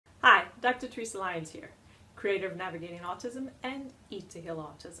Dr. Teresa Lyons here, creator of Navigating Autism and Eat to Heal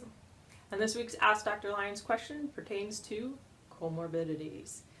Autism. And this week's Ask Dr. Lyons question pertains to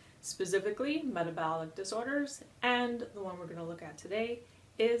comorbidities, specifically metabolic disorders, and the one we're going to look at today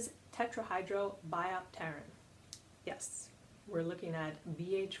is Tetrahydrobiopterin. Yes, we're looking at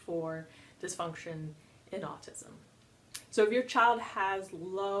BH4 dysfunction in autism. So if your child has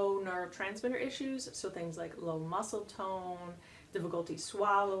low neurotransmitter issues, so things like low muscle tone, difficulty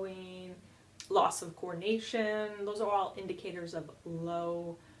swallowing, loss of coordination, those are all indicators of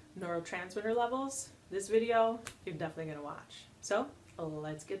low neurotransmitter levels. This video, you're definitely going to watch. So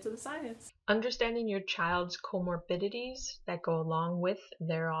let's get to the science. Understanding your child's comorbidities that go along with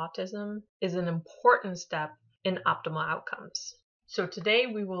their autism is an important step in optimal outcomes. So today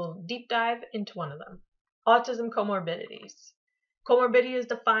we will deep dive into one of them. Autism comorbidities. Comorbidity is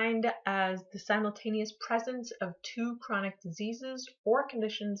defined as the simultaneous presence of two chronic diseases or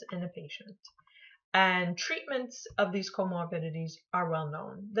conditions in a patient. And treatments of these comorbidities are well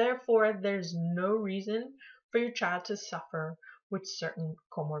known. Therefore, there's no reason for your child to suffer with certain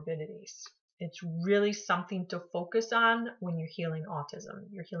comorbidities. It's really something to focus on when you're healing autism.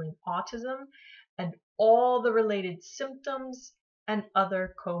 You're healing autism and all the related symptoms and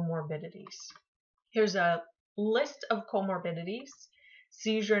other comorbidities. Here's a list of comorbidities: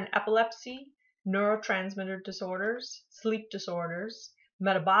 seizure and epilepsy, neurotransmitter disorders, sleep disorders,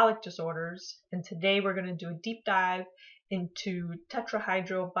 metabolic disorders, and today we're going to do a deep dive into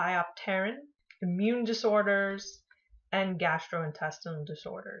tetrahydrobiopterin, immune disorders, and gastrointestinal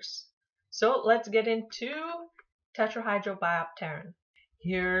disorders. So let's get into tetrahydrobiopterin.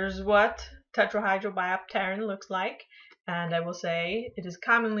 Here's what tetrahydrobiopterin looks like. And I will say it is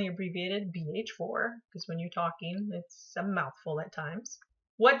commonly abbreviated BH4 because when you're talking, it's a mouthful at times.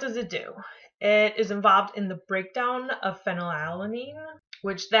 What does it do? It is involved in the breakdown of phenylalanine,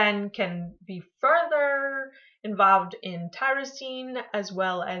 which then can be further involved in tyrosine as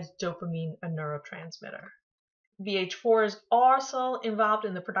well as dopamine, a neurotransmitter. BH4 is also involved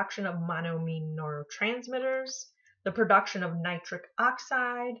in the production of monoamine neurotransmitters, the production of nitric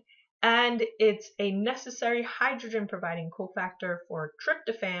oxide, and it's a necessary hydrogen-providing cofactor for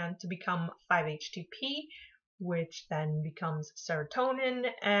tryptophan to become 5-HTP, which then becomes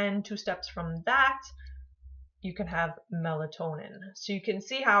serotonin, and 2 steps from that, you can have melatonin. So you can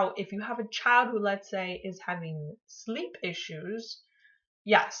see how if you have a child who, let's say, is having sleep issues,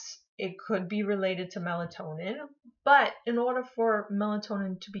 yes, it could be related to melatonin, but in order for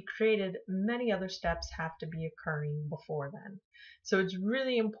melatonin to be created, many other steps have to be occurring before then. So it's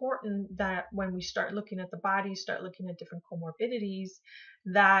really important that when we start looking at the body, start looking at different comorbidities,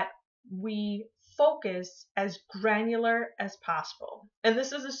 that we focus as granular as possible. And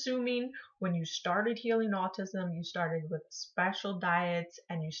this is assuming when you started healing autism, you started with special diets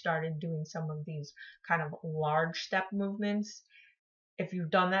and you started doing some of these kind of large step movements. If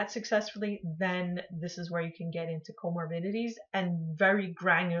you've done that successfully, then this is where you can get into comorbidities and very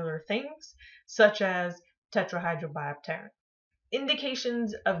granular things such as tetrahydrobiopterin.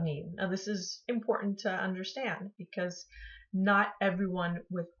 Indications of need. Now this is important to understand because not everyone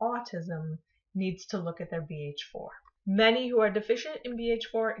with autism needs to look at their BH4. Many who are deficient in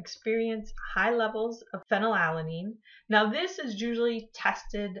BH4 experience high levels of phenylalanine. Now this is usually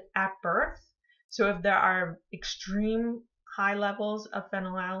tested at birth. So if there are extreme high levels of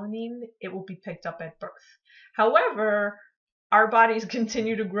phenylalanine, it will be picked up at birth. However, our bodies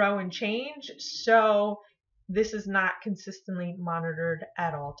continue to grow and change, so this is not consistently monitored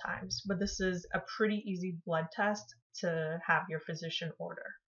at all times. But this is a pretty easy blood test to have your physician order.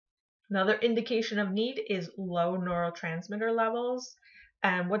 Another indication of need is low neurotransmitter levels.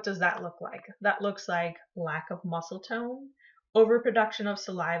 And what does that look like? That looks like lack of muscle tone, overproduction of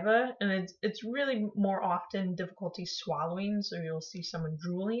saliva, and it's really more often difficulty swallowing, so you'll see someone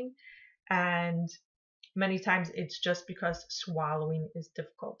drooling, and many times it's just because swallowing is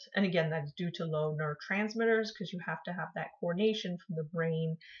difficult. And again, that's due to low neurotransmitters because you have to have that coordination from the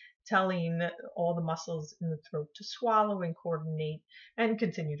brain telling all the muscles in the throat to swallow and coordinate and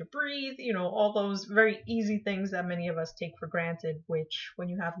continue to breathe, all those very easy things that many of us take for granted, which when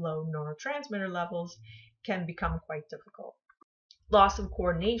you have low neurotransmitter levels can become quite difficult. Loss of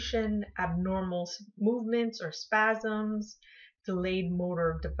coordination, abnormal movements or spasms, delayed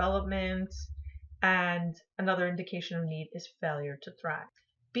motor development, and another indication of need is failure to thrive.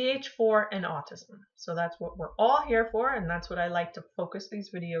 BH4 and autism. So that's what we're all here for, and that's what I like to focus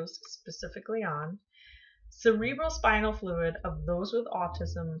these videos specifically on. Cerebral spinal fluid of those with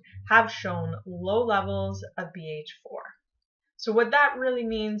autism have shown low levels of BH4. So what that really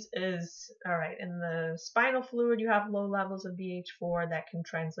means is, all right, in the spinal fluid you have low levels of BH4 that can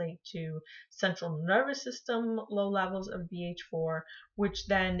translate to central nervous system low levels of BH4, which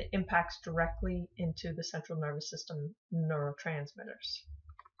then impacts directly into the central nervous system neurotransmitters.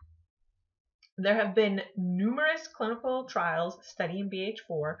 There have been numerous clinical trials studying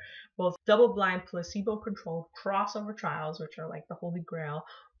BH4, both double-blind, placebo-controlled crossover trials, which are like the holy grail,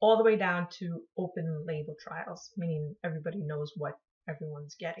 all the way down to open-label trials, meaning everybody knows what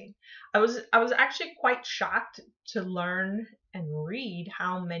everyone's getting. I was actually quite shocked to learn and read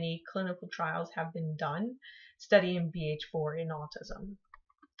how many clinical trials have been done studying BH4 in autism.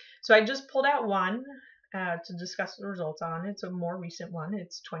 So I just pulled out one to discuss the results on. It's a more recent one.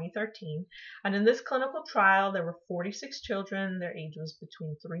 It's 2013. And in this clinical trial, there were 46 children. Their age was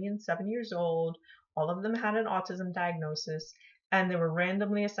between 3 and 7 years old. All of them had an autism diagnosis, and they were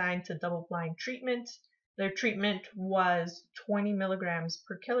randomly assigned to double-blind treatment. Their treatment was 20 milligrams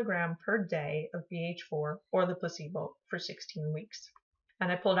per kilogram per day of BH4 or the placebo for 16 weeks.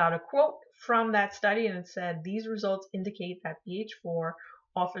 And I pulled out a quote from that study, and it said, "These results indicate that BH4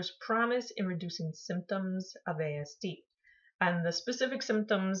 offers promise in reducing symptoms of ASD." And the specific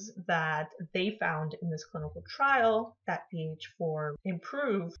symptoms that they found in this clinical trial that BH4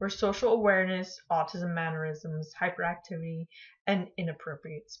 improved were social awareness, autism mannerisms, hyperactivity, and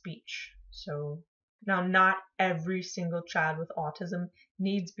inappropriate speech. So now, not every single child with autism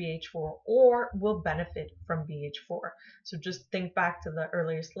needs BH4 or will benefit from BH4. So just think back to the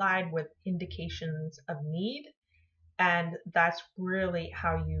earlier slide with indications of need. And that's really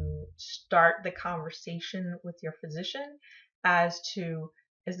how you start the conversation with your physician as to,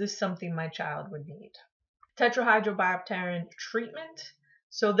 is this something my child would need? Tetrahydrobiopterin treatment.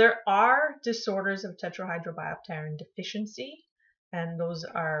 So there are disorders of tetrahydrobiopterin deficiency, and those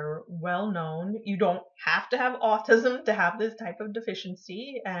are well known. You don't have to have autism to have this type of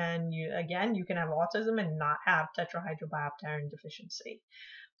deficiency, and you can have autism and not have tetrahydrobiopterin deficiency.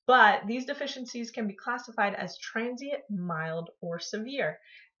 But these deficiencies can be classified as transient, mild, or severe,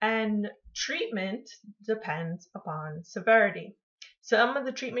 and treatment depends upon severity. Some of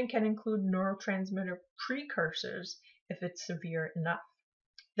the treatment can include neurotransmitter precursors if it's severe enough.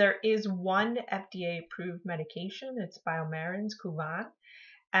 There is one FDA-approved medication, it's BioMarin's Kuvan,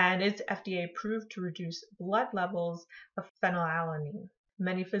 and it's FDA-approved to reduce blood levels of phenylalanine.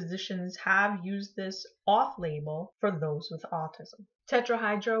 Many physicians have used this off-label for those with autism.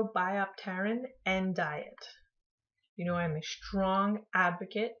 Tetrahydrobiopterin Diet. You know, I'm a strong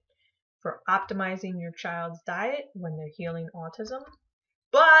advocate for optimizing your child's diet when they're healing autism,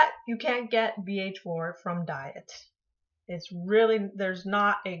 but you can't get BH4 from diet. There's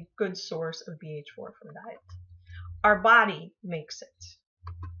not a good source of BH4 from diet. Our body makes it,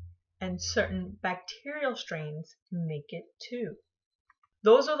 and certain bacterial strains make it too.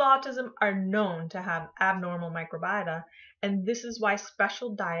 Those with autism are known to have abnormal microbiota, and this is why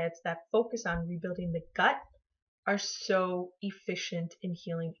special diets that focus on rebuilding the gut are so efficient in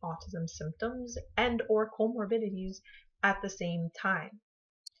healing autism symptoms and or comorbidities at the same time.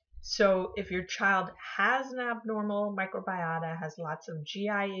 So if your child has an abnormal microbiota, has lots of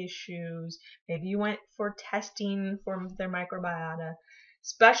GI issues, maybe you went for testing for their microbiota,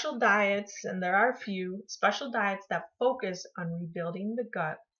 special diets, and there are a few, special diets that focus on rebuilding the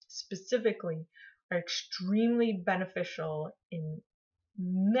gut specifically are extremely beneficial in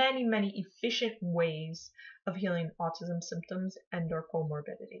many, many efficient ways of healing autism symptoms and or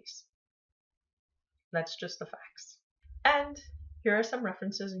comorbidities. That's just the facts. And here are some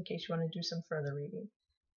references in case you want to do some further reading.